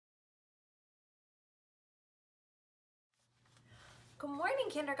Good morning,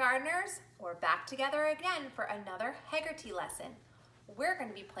 kindergartners. We're back together again for another Haggerty lesson. We're going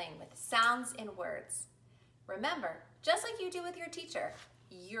to be playing with sounds in words. Remember, just like you do with your teacher,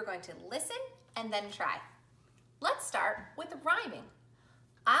 you're going to listen and then try. Let's start with rhyming.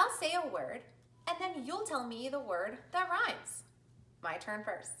 I'll say a word and then you'll tell me the word that rhymes. My turn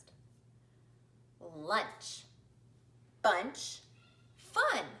first. Lunch, bunch,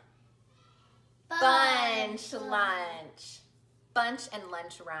 fun. Bunch, lunch. Bunch and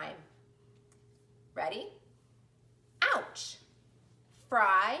lunch rhyme. Ready? Ouch.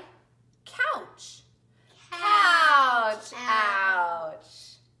 Fry, couch. Couch,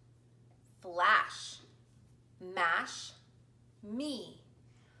 ouch. Flash, mash, me.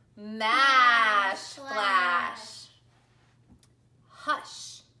 Mash, flash.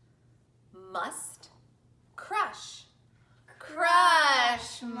 Hush, must, crush.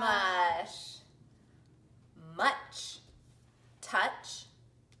 Crush, mush. Much, touch,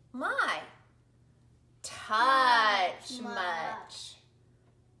 my. Touch, much.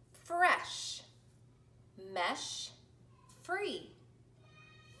 Fresh, mesh, free.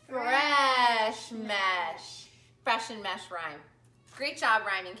 Fresh, mesh. Fresh and mesh rhyme. Great job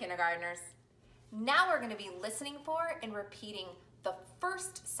rhyming, kindergartners. Now we're going to be listening for and repeating the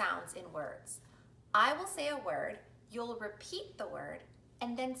first sounds in words. I will say a word, you'll repeat the word,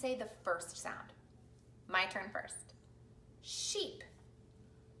 and then say the first sound. My turn first. Sheep.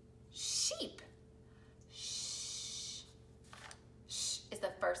 Sheep. Shh. Shh is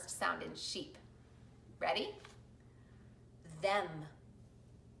the first sound in sheep. Ready? Them.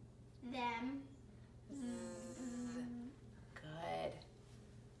 Them. Good.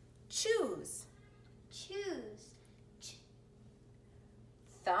 Choose. Choose.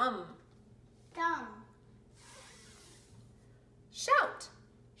 Thumb. Thumb. Shout.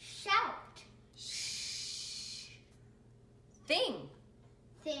 Shout. Thing.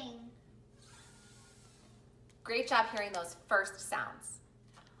 Thing. Great job hearing those first sounds.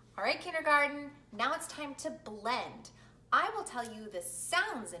 All right, kindergarten, now it's time to blend. I will tell you the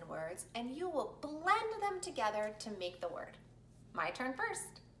sounds in words and you will blend them together to make the word. My turn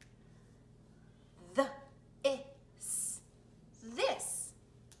first. The, is, this.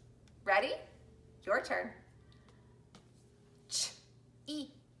 Ready? Your turn. Ch, e,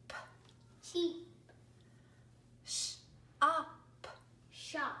 p. Cheap. Sh, up.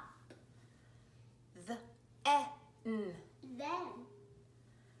 Shop. The, n. Then.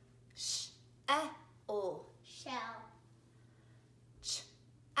 Sh, l. Shell. Ch,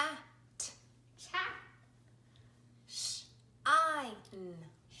 at. Chap. Sh, I, n.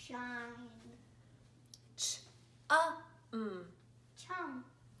 Shine. Ch, Chum.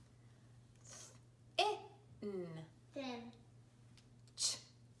 in. Then. Ch,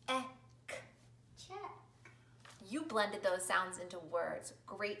 ek. Check. You blended those sounds into words.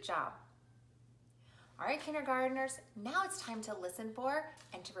 Great job. All right, kindergartners, now it's time to listen for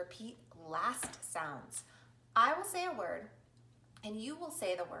and to repeat last sounds. I will say a word and you will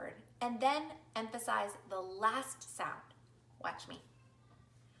say the word and then emphasize the last sound. Watch me.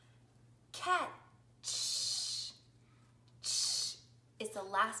 Catch. Ch is the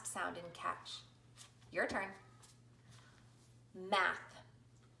last sound in catch. Your turn. Math.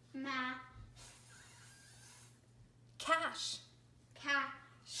 Math. Cash.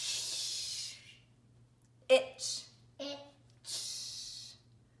 Cash. Itch. Itch.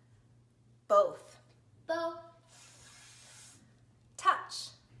 Both. Both. Touch.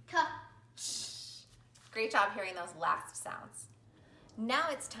 Touch. Great job hearing those last sounds. Now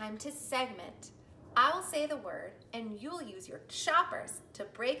it's time to segment. I will say the word and you'll use your choppers to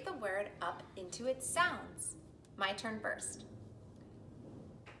break the word up into its sounds. My turn first.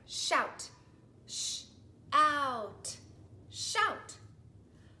 Shout. Sh, out. Shout.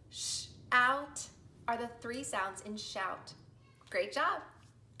 Sh, out are the three sounds in shout. Great job.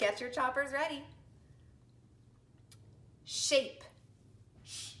 Get your choppers ready. Shape.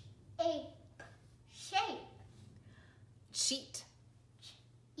 Ape. Shape. Cheat.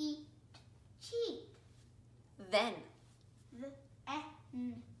 Eat. Cheat. Then.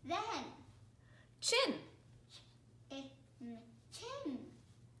 Then. Chin. Chin.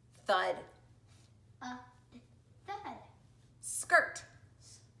 Thud. Thud. Skirt.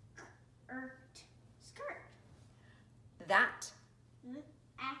 Skirt. That.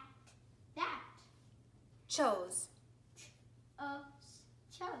 That. Chose.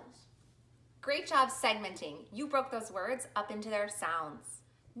 Chose. Great job segmenting. You broke those words up into their sounds.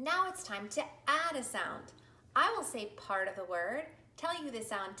 Now it's time to add a sound. I will say part of the word, tell you the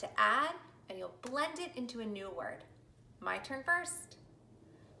sound to add, and you'll blend it into a new word. My turn first.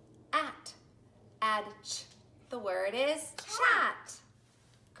 At. Add ch. the word is chat.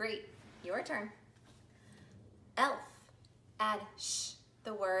 Great, your turn. Elf, add sh,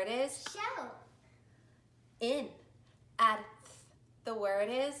 the word is Shelf. in, add th, the word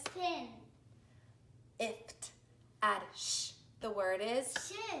is Thin. ift, add sh, the word is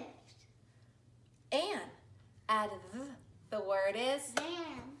Shift. an, add th, the word is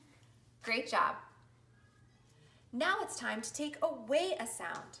Van. great job. Now it's time to take away a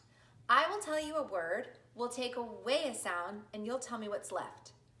sound. I will tell you a word, we'll take away a sound, and you'll tell me what's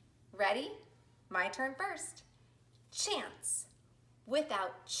left. Ready? My turn first. Chance.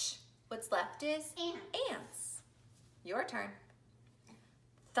 Without ch, what's left is ants. Your turn.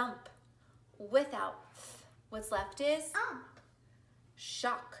 Thump. Without th, what's left is Ump.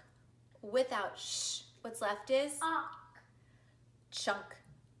 shock. Without sh, what's left is Ock. chunk.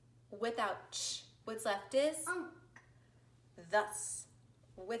 Without ch, what's left is Unk. thus.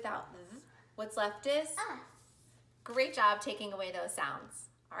 Without th, what's left is Us. great job taking away those sounds.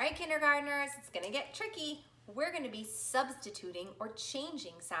 All right, kindergartners, it's gonna get tricky. We're gonna be substituting or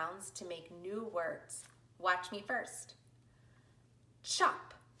changing sounds to make new words. Watch me first.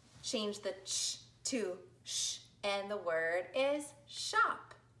 Chop. Change the ch to sh, and the word is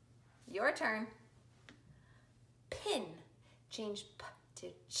shop. Your turn. Pin. Change p to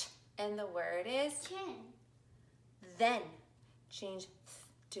ch, and the word is Chin. then. Change th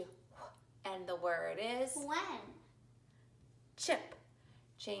to wh, and the word is When. chip.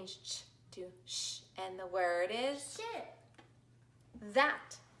 Change ch to sh, and the word is Ship.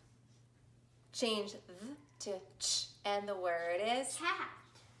 that. Change th to ch, and the word is Cat.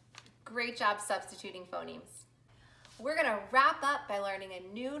 great job substituting phonemes. We're gonna wrap up by learning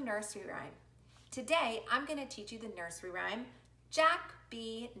a new nursery rhyme. Today, I'm gonna teach you the nursery rhyme, Jack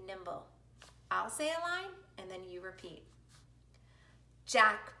be nimble. I'll say a line, and then you repeat.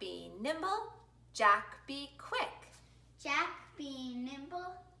 Jack be nimble, Jack be quick. Jack be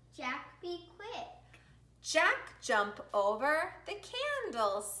nimble. Jack be quick. Jack jump over the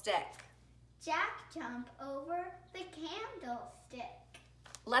candlestick. Jack jump over the candlestick.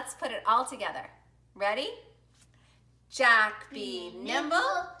 Let's put it all together. Ready? Jack be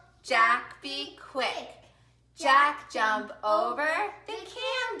nimble, Jack be quick. Jack jump over the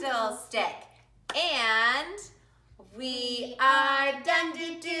candlestick. And we are done,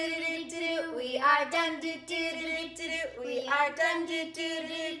 do do do do do. We are done, do do do do do. We are done, do do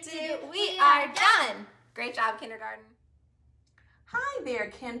do do. We are done. Great job, kindergarten. Hi there,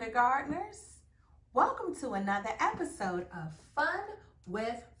 kindergartners. Welcome to another episode of Fun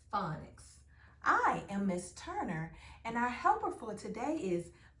with Phonics. I am Miss Turner, and our helper for today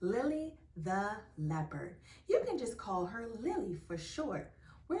is Lily the Leopard. You can just call her Lily for short.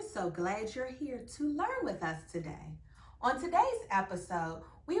 We're so glad you're here to learn with us today. On today's episode,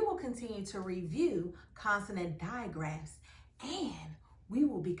 we will continue to review consonant digraphs, and we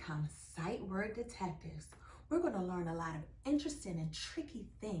will become sight word detectives. We're going to learn a lot of interesting and tricky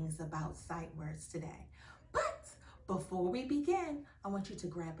things about sight words today. But before we begin, I want you to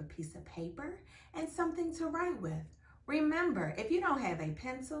grab a piece of paper and something to write with. Remember, if you don't have a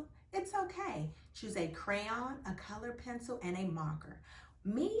pencil, it's okay. Choose a crayon, a colored pencil, and a marker.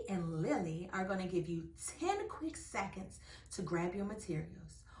 Me and Lily are going to give you 10 quick seconds to grab your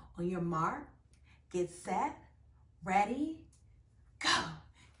materials. On your mark, get set, ready, go.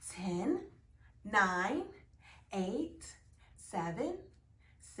 10, 9, 8, 7,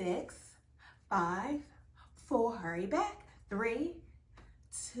 6, 5, 4, hurry back, 3,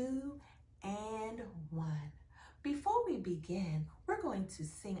 2, and 1. Before we begin, we're going to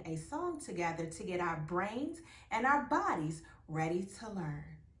sing a song together to get our brains and our bodies ready to learn.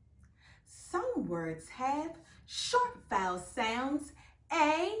 Some words have short vowel sounds,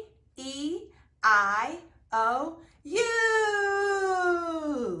 A, E, I, O,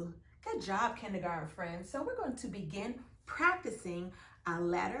 U. Good job, kindergarten friends. So we're going to begin practicing our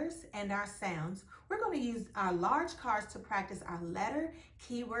letters and our sounds. We're going to use our large cards to practice our letter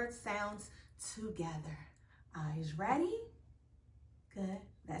keyword sounds together. Eyes ready? Good.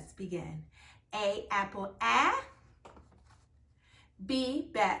 Let's begin. A, apple, A. B,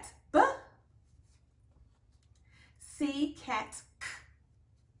 bat, B. C, cat,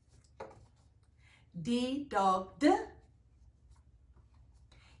 K. D, dog, D.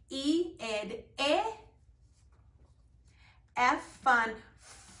 E, ed, E. F, fun,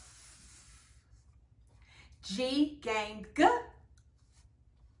 F. G, gang, G.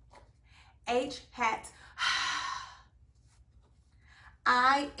 H, hat,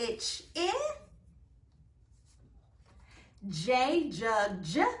 I, itch, I. J, jug,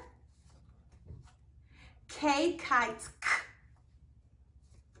 J. K, kite, K.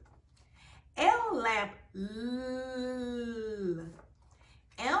 L, lamp, L.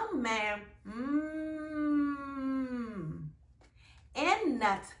 M man, N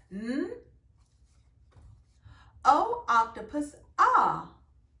nut, N. O octopus, ah.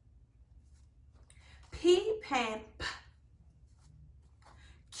 P pan, P.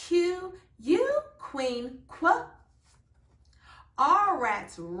 Q, U queen, Qu. R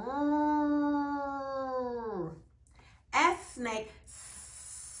rats, R. S snake, S.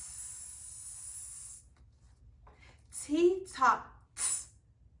 T top, T.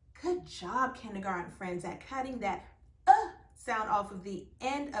 Good job, kindergarten friends, at cutting that sound off of the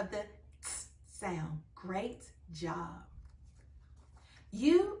end of the T sound. Great job.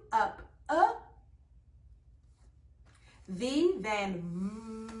 U up, V then V.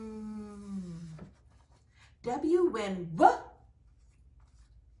 W when V.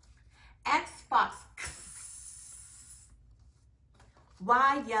 X fox, X.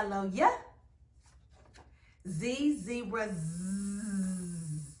 Y yellow, Y. Z zebra, Z.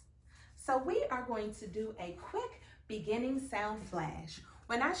 So we are going to do a quick beginning sound flash.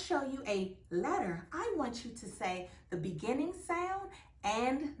 When I show you a letter, I want you to say the beginning sound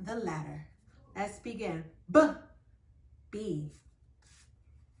and the letter. Let's begin. B, B.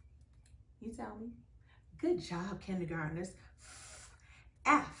 You tell me. Good job, kindergartners.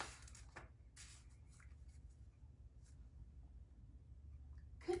 F.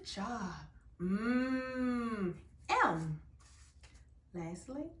 Good job. M.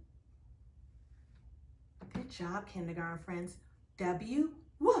 Lastly. Good job, kindergarten friends. W.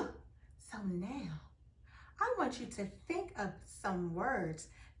 So now, I want you to think of some words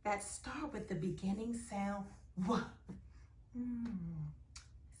that start with the beginning sound W.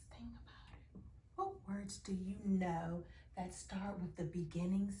 Let's think about it. What words do you know that start with the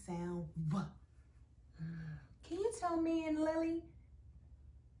beginning sound W? Can you tell me and Lily?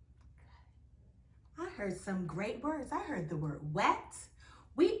 I heard some great words. I heard the word wet.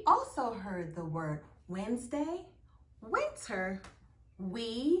 We also heard the word Wednesday, winter,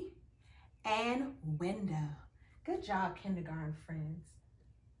 we, and window. Good job, kindergarten friends.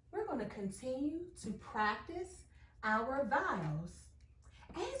 We're going to continue to practice our vowels.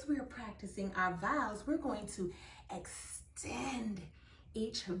 As we're practicing our vowels, we're going to extend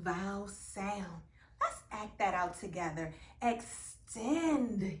each vowel sound. Let's act that out together.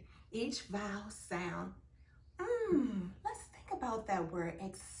 Extend each vowel sound. Let's think about that word,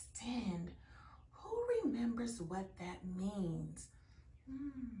 extend. Who remembers what that means?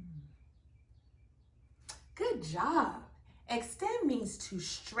 Good job. Extend means to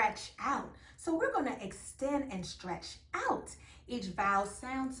stretch out. So we're going to extend and stretch out each vowel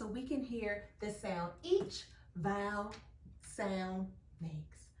sound so we can hear the sound each vowel sound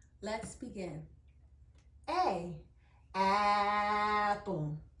makes. Let's begin. A,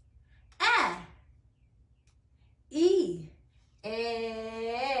 apple. A, E,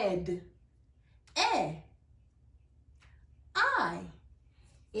 ed. E, I,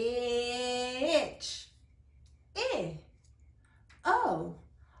 itch. I, O,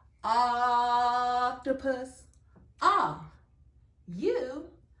 octopus. Ah, U,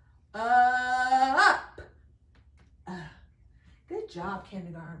 up. Good job,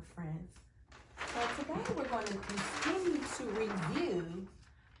 kindergarten friends. So today we're going to continue to review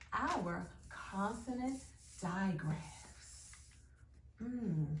our consonant digraphs.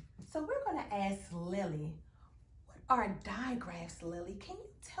 So we're going to ask Lily, what are digraphs, Lily? Can you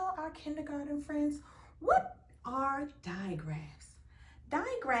tell our kindergarten friends, what are digraphs?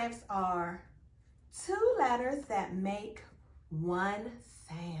 Digraphs are two letters that make one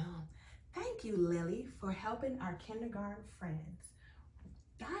sound. Thank you, Lily, for helping our kindergarten friends.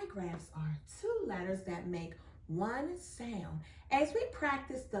 Digraphs are two letters that make one sound. As we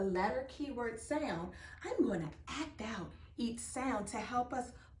practice the letter keyword sound, I'm going to act out each sound to help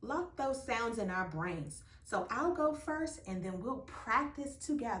us lock those sounds in our brains. So I'll go first and then we'll practice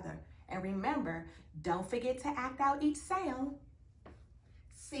together. And remember, don't forget to act out each sound.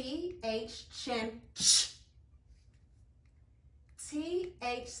 C-H, chin, sh.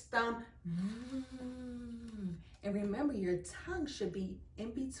 T-H, thumb, and remember your tongue should be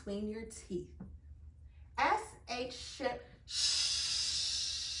in between your teeth. S-H, ship,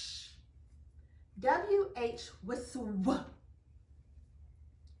 sh. W-H, whistle,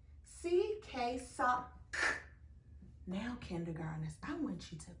 C-K, sock. Now, kindergartners, I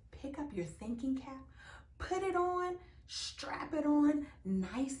want you to pick up your thinking cap, put it on, strap it on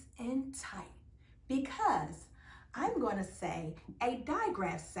nice and tight, because I'm going to say a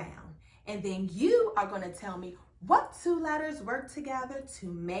digraph sound, and then you are going to tell me what two letters work together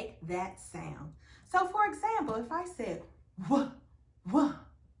to make that sound. So, for example, if I said, w,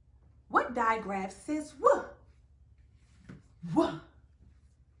 what digraph says W? W.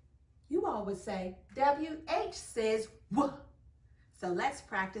 You all would say WH says W. So let's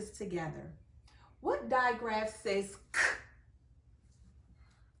practice together. What digraph says K?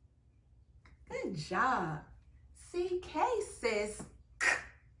 Good job. CK says K.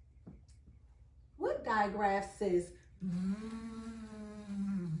 What digraph says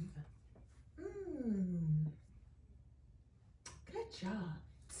Good job.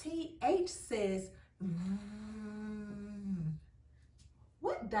 TH says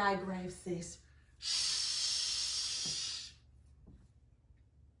What digraph says shh?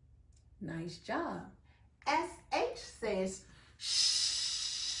 Nice job. SH says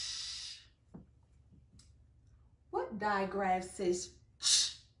shh. What digraph says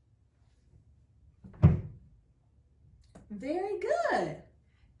sh? Very good.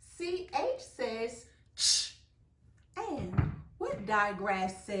 CH says sh. And what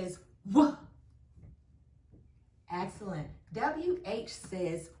digraph says W? Excellent. WH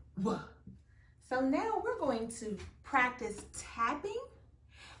says W. So now we're going to practice tapping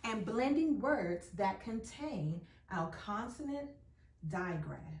and blending words that contain our consonant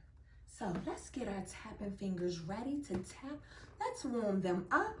digraph. So let's get our tapping fingers ready to tap. Let's warm them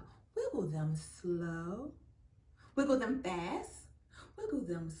up. Wiggle them slow. Wiggle them fast. Wiggle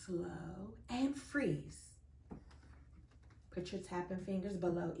them slow and freeze. Put your tapping fingers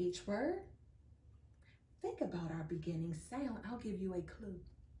below each word. Think about our beginning sound. I'll give you a clue.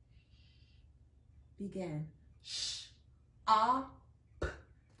 Begin. Sh, ah, p,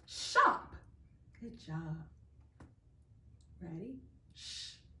 shop. Good job. Ready?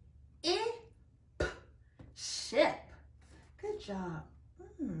 Sh, I, p, ship. Good job.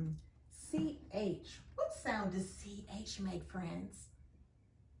 CH. What sound does CH make, friends?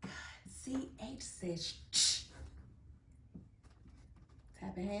 Good. CH says ch.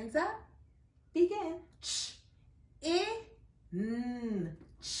 Tap your hands up. Begin. Ch, I, n,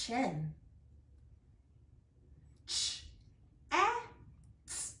 chin. Ch, a,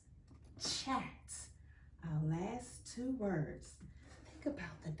 t, chat. Our last two words. Think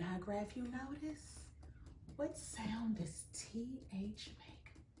about the digraph you notice. What sound does TH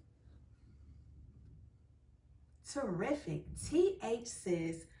make? Terrific. TH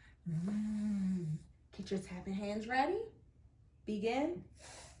says, Get your tapping hands ready. Begin.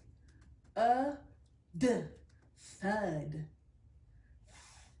 D, thud.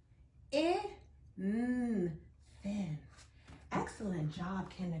 Thin. Excellent job,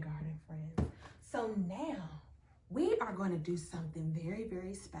 kindergarten friends. So now we are going to do something very,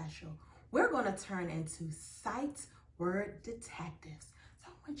 very special. We're going to turn into sight word detectives. So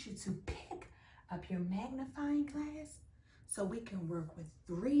I want you to pick up your magnifying glass so we can work with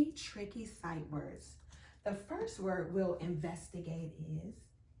 3 tricky sight words. The first word we'll investigate is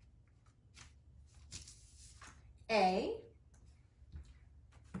A.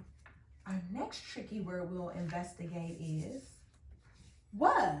 Our next tricky word we'll investigate is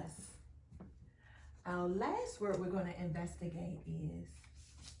was. Our last word we're going to investigate is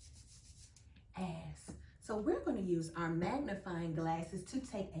as. So we're going to use our magnifying glasses to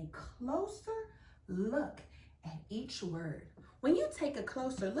take a closer look at each word. When you take a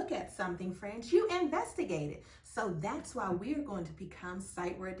closer look at something, friends, you investigate it. So that's why we're going to become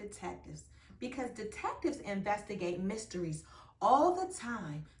sight word detectives, because detectives investigate mysteries all the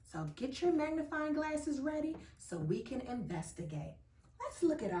time. So get your magnifying glasses ready so we can investigate. Let's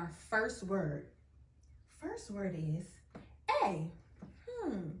look at our first word. First word is A.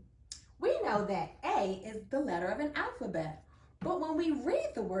 We know that A is the letter of an alphabet, but when we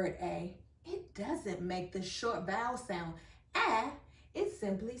read the word A, it doesn't make the short vowel sound A, it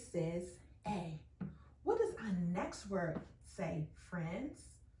simply says A. What does our next word say, friends?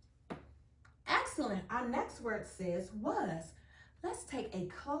 Excellent. Our next word says was. Let's take a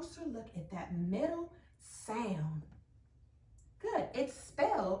closer look at that middle sound. Good. It's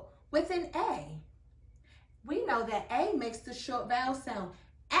spelled with an A. We know that A makes the short vowel sound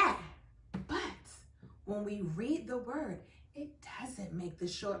A, but when we read the word, it doesn't make the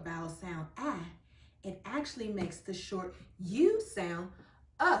short vowel sound A. It actually makes the short U sound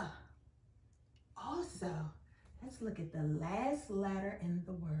Also, let's look at the last letter in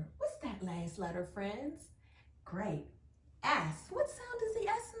the word. What's that last letter, friends? Great. S. What sound does the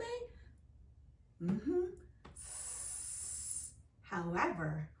S make? S.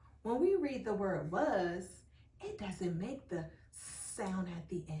 However, when we read the word was, it doesn't make the sound at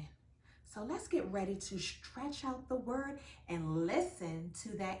the end. So let's get ready to stretch out the word and listen to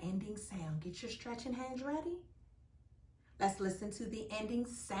that ending sound. Get your stretching hands ready. Let's listen to the ending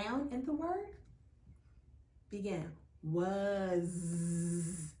sound in the word. Begin. Was.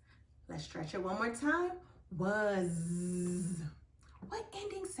 Let's stretch it one more time. Was. What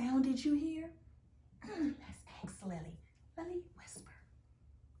ending sound did you hear? Let's ask Lily. Lily, whisper.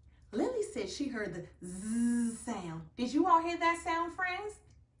 Lily said she heard the Z sound. Did you all hear that sound, friends?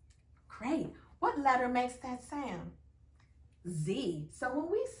 Great. What letter makes that sound? Z. So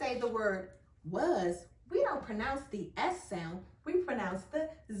when we say the word was, we don't pronounce the S sound. We pronounce the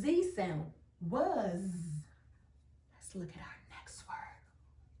Z sound. Was. Let's look at our next word.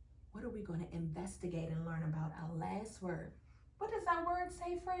 What are we going to investigate and learn about our last word? What does our word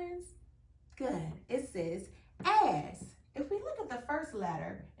say, friends? Good. It says as. If we look at the first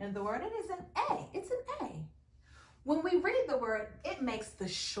letter in the word, it is an A. It's an A. When we read the word, it makes the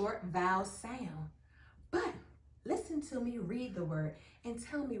short vowel sound. But listen to me read the word and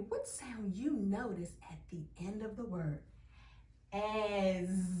tell me what sound you notice at the end of the word. As.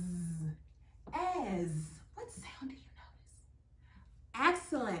 As. What sound do you notice?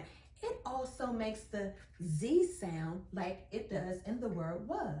 Excellent. It also makes the Z sound like it does in the word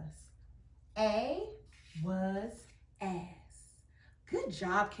was. A, was, as. Good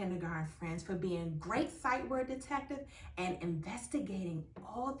job, kindergarten friends, for being great sight word detective and investigating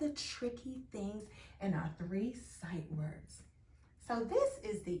all the tricky things in our 3 sight words. So this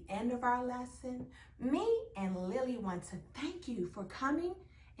is the end of our lesson. Me and Lily want to thank you for coming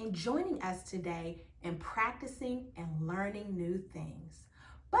and joining us today in practicing and learning new things.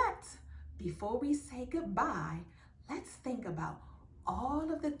 But before we say goodbye, let's think about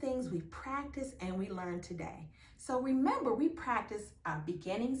all of the things we practiced and we learned today. So remember, we practiced our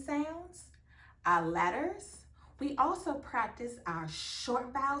beginning sounds, our letters. We also practiced our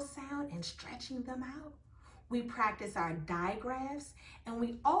short vowel sound and stretching them out. We practiced our digraphs, and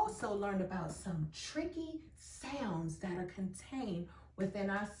we also learned about some tricky sounds that are contained within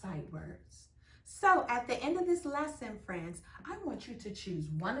our sight words. So at the end of this lesson, friends, I want you to choose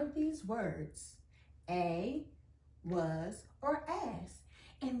one of these words, a, was, or as,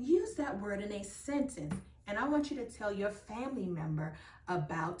 and use that word in a sentence. And I want you to tell your family member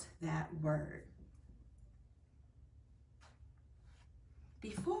about that word.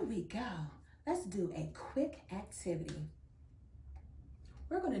 Before we go, let's do a quick activity.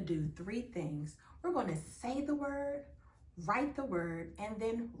 We're going to do 3 things. We're going to say the word, write the word, and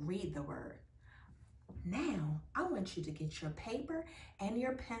then read the word. Now, I want you to get your paper and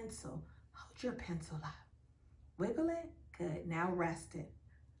your pencil. Hold your pencil up. Wiggle it. Good. Now rest it.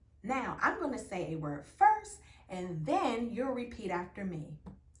 Now, I'm going to say a word first, and then you'll repeat after me.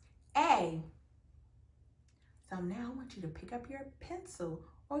 A. So now I want you to pick up your pencil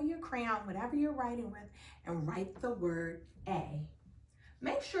or your crayon, whatever you're writing with, and write the word A.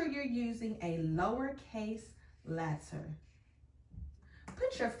 Make sure you're using a lowercase letter.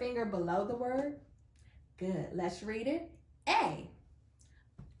 Put your finger below the word. Good. Let's read it. A.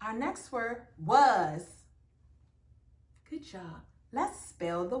 Our next word, was. Good job. Let's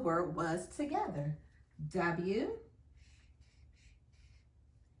spell the word was together. W,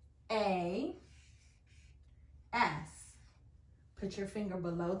 A, S. Put your finger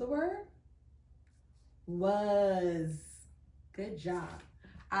below the word. Was. Good job.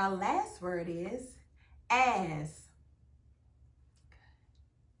 Our last word is as.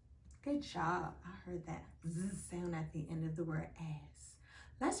 Good job. I heard that Z sound at the end of the word as.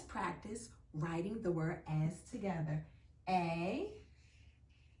 Let's practice writing the word as together. A,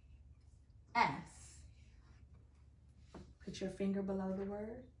 S. Put your finger below the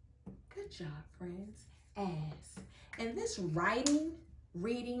word. Good job, friends. As. And this writing,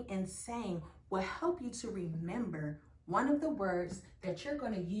 reading, and saying will help you to remember one of the words that you're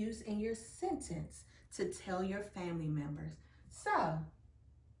going to use in your sentence to tell your family members. So,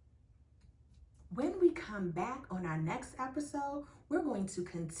 when we come back on our next episode, we're going to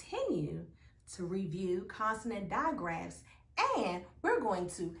continue to review consonant digraphs, and we're going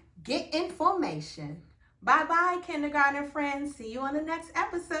to get information. Bye-bye, kindergarten friends. See you on the next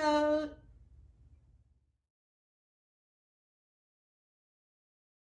episode.